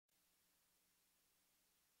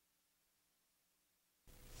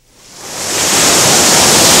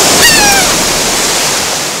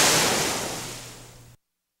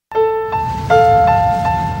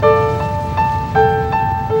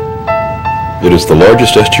It is the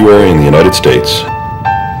largest estuary in the United States.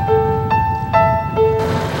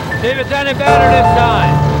 See if it's any better this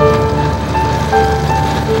time.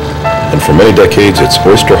 And for many decades, its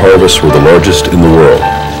oyster harvests were the largest in the world.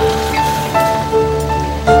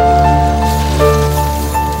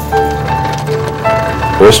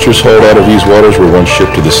 Oysters hauled out of these waters were once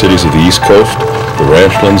shipped to the cities of the East Coast, the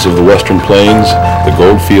ranchlands of the Western Plains, the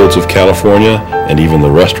gold fields of California, and even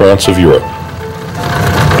the restaurants of Europe.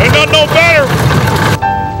 Ain't got no better!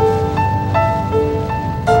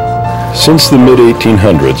 Since the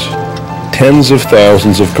mid-1800s, tens of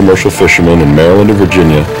thousands of commercial fishermen in Maryland and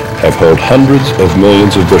Virginia have hauled hundreds of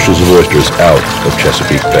millions of bushels of oysters out of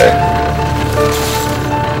Chesapeake Bay.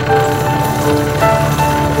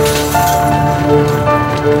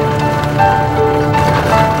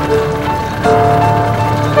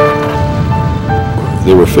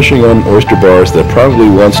 They were fishing on oyster bars that probably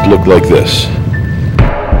once looked like this.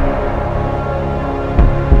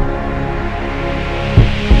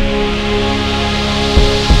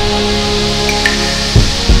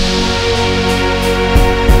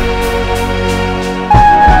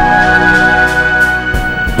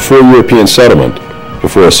 Before European settlement,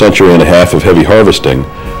 before a century and a half of heavy harvesting,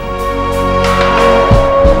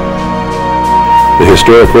 the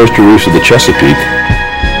historic oyster reefs of the Chesapeake,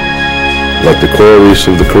 like the coral reefs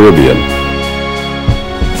of the Caribbean,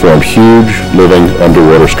 formed huge living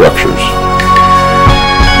underwater structures.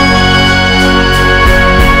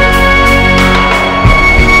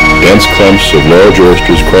 Dense clumps of large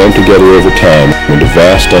oysters crammed together over time into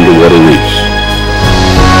vast underwater reefs.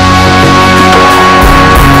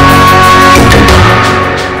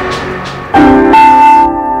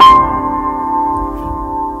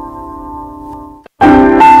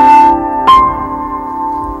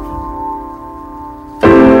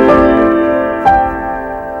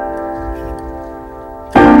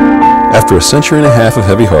 After a century and a half of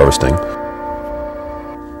heavy harvesting,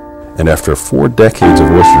 and after 4 decades of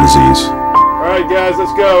oyster disease, All right, guys,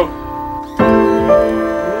 let's go.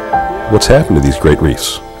 what's happened to these great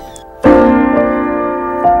reefs?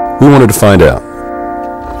 We wanted to find out.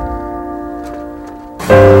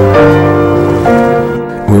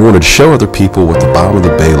 We wanted to show other people what the bottom of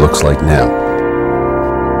the bay looks like now.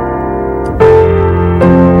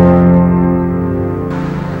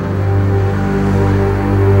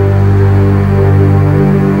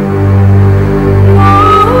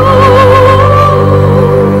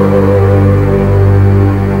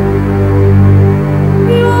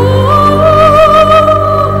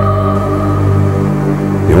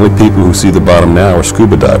 The only people who see the bottom now are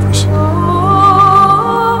scuba divers.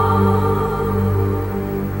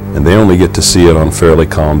 And they only get to see it on fairly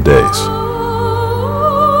calm days.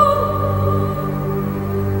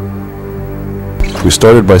 We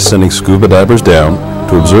started by sending scuba divers down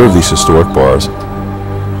to observe these historic bars.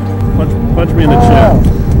 Punch me in the chin.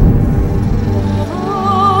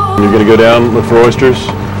 You're going to go down, look for oysters,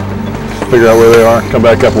 figure out where they are, come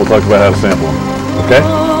back up and we'll talk about how to sample them. Okay?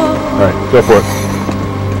 All right, go for it.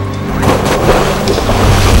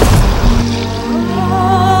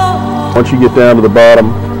 Once you get down to the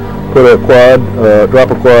bottom, put a quad,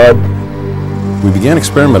 drop a quad. We began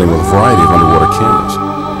experimenting with a variety of underwater cameras.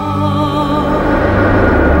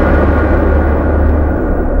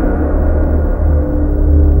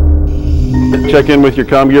 Check in with your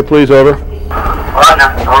comm gear, please, over. Roger,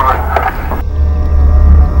 over.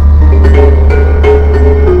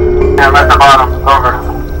 I'm at the bottom, over.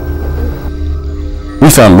 We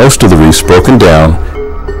found most of the reefs broken down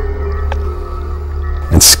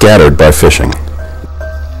and scattered by fishing.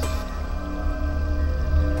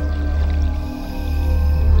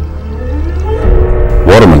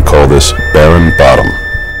 Watermen call this barren bottom.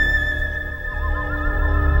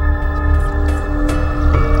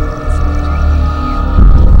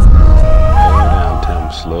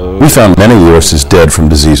 We found many oysters dead from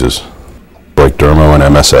diseases, like dermo and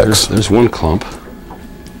MSX. There's one clump.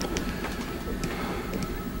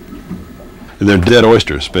 And they're dead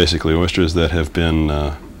oysters, basically, oysters that have been,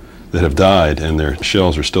 that have died, and their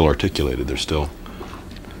shells are still articulated. They're still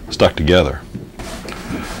stuck together.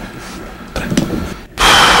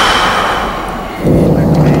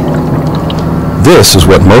 This is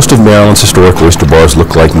what most of Maryland's historic oyster bars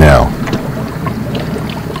look like now.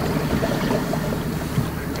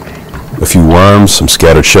 A few worms, some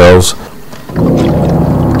scattered shells.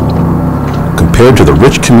 Compared to the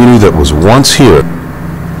rich community that was once here,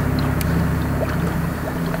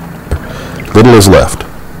 little is left.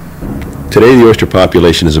 Today the oyster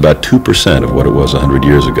population is about 2% of what it was 100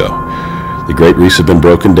 years ago. The great reefs have been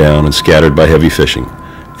broken down and scattered by heavy fishing.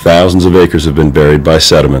 Thousands of acres have been buried by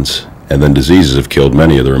sediments, and then diseases have killed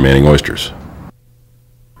many of the remaining oysters.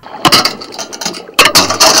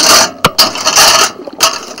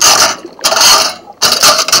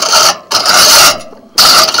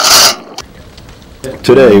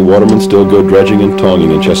 Today, watermen still go dredging and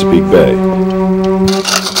tonging in Chesapeake Bay.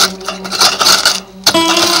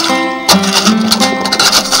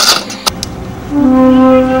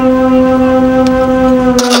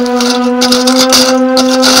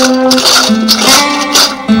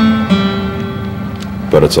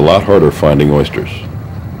 But it's a lot harder finding oysters.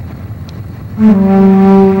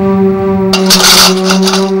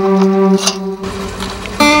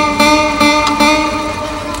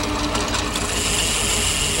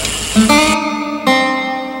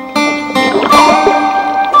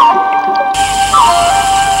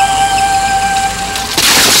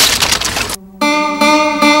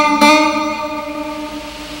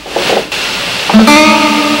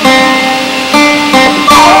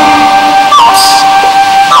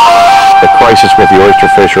 The crisis with the oyster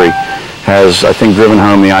fishery has, I think, driven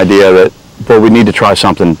home the idea that, boy, we need to try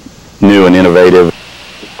something new and innovative.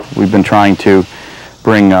 We've been trying to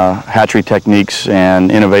bring hatchery techniques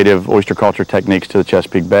and innovative oyster culture techniques to the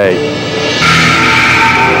Chesapeake Bay.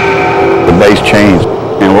 The bay's changed,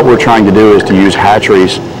 and what we're trying to do is to use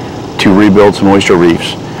hatcheries to rebuild some oyster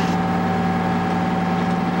reefs.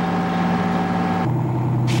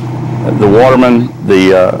 The watermen,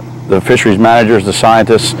 the fisheries managers, the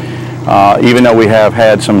scientists, even though we have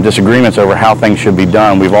had some disagreements over how things should be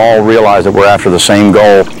done, we've all realized that we're after the same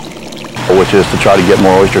goal, which is to try to get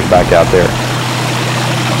more oysters back out there.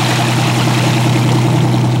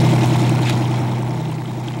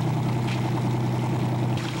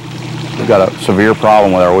 We've got a severe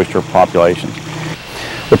problem with our oyster populations.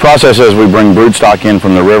 The process is we bring broodstock in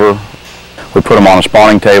from the river, we put them on a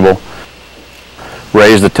spawning table,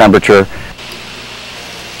 raise the temperature.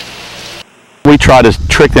 We try to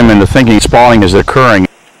trick them into thinking spawning is occurring.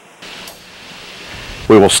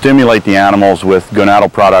 We will stimulate the animals with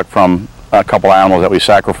gonadal product from a couple animals that we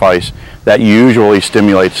sacrifice that usually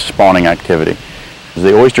stimulates spawning activity.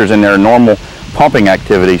 The oysters in their normal pumping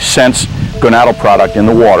activity sense gonadal product in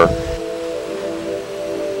the water,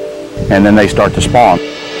 and then they start to spawn.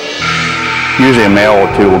 Usually a male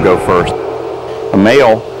or two will go first. A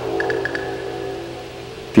male,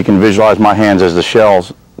 if you can visualize my hands as the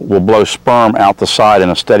shells, will blow sperm out the side in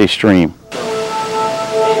a steady stream.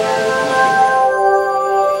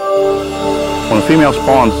 When a female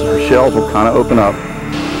spawns, her shells will kind of open up,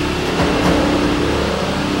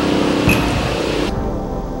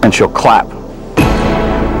 and she'll clap,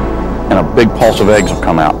 and a big pulse of eggs will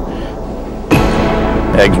come out.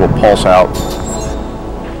 Eggs will pulse out.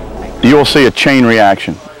 You will see a chain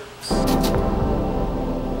reaction.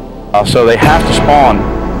 So they have to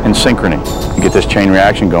spawn in synchrony to get this chain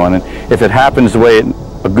reaction going, and if it happens the way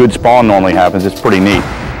a good spawn normally happens, it's pretty neat.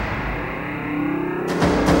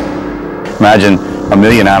 Imagine 1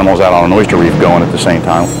 million animals out on an oyster reef going at the same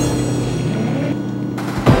time.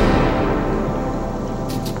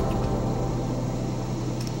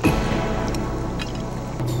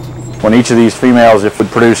 When each of these females, if would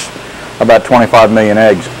produce about 25 million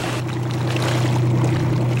eggs.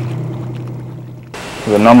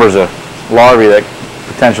 The numbers of larvae that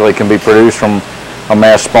potentially can be produced from a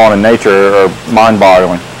mass spawn in nature are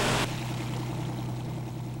mind-boggling.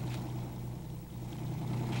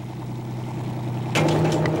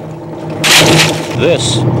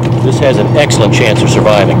 This has an excellent chance of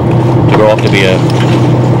surviving to grow up to be a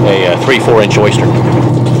 3-4 inch oyster.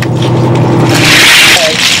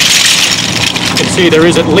 You can see there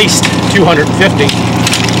is at least 250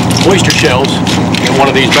 oyster shells in one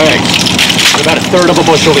of these bags, about 1/3 of a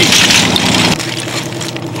bushel each.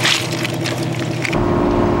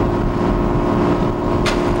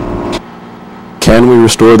 Can we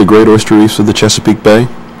restore the great oyster reefs of the Chesapeake Bay?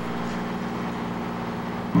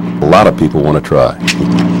 A lot of people want to try,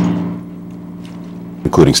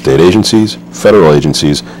 including state agencies, federal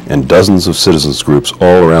agencies, and dozens of citizens groups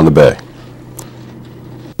all around the bay.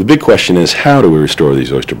 The big question is, how do we restore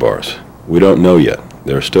these oyster bars? We don't know yet.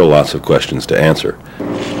 There are still lots of questions to answer.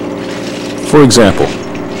 For example,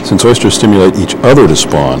 since oysters stimulate each other to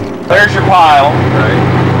spawn, There's your pile.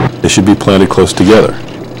 Right. they should be planted close together.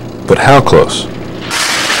 But how close?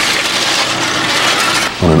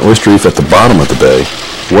 On an oyster reef at the bottom of the bay,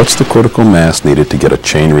 what's the critical mass needed to get a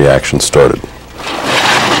chain reaction started?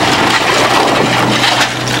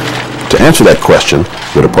 To answer that question,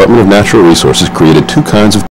 the Department of Natural Resources created two kinds of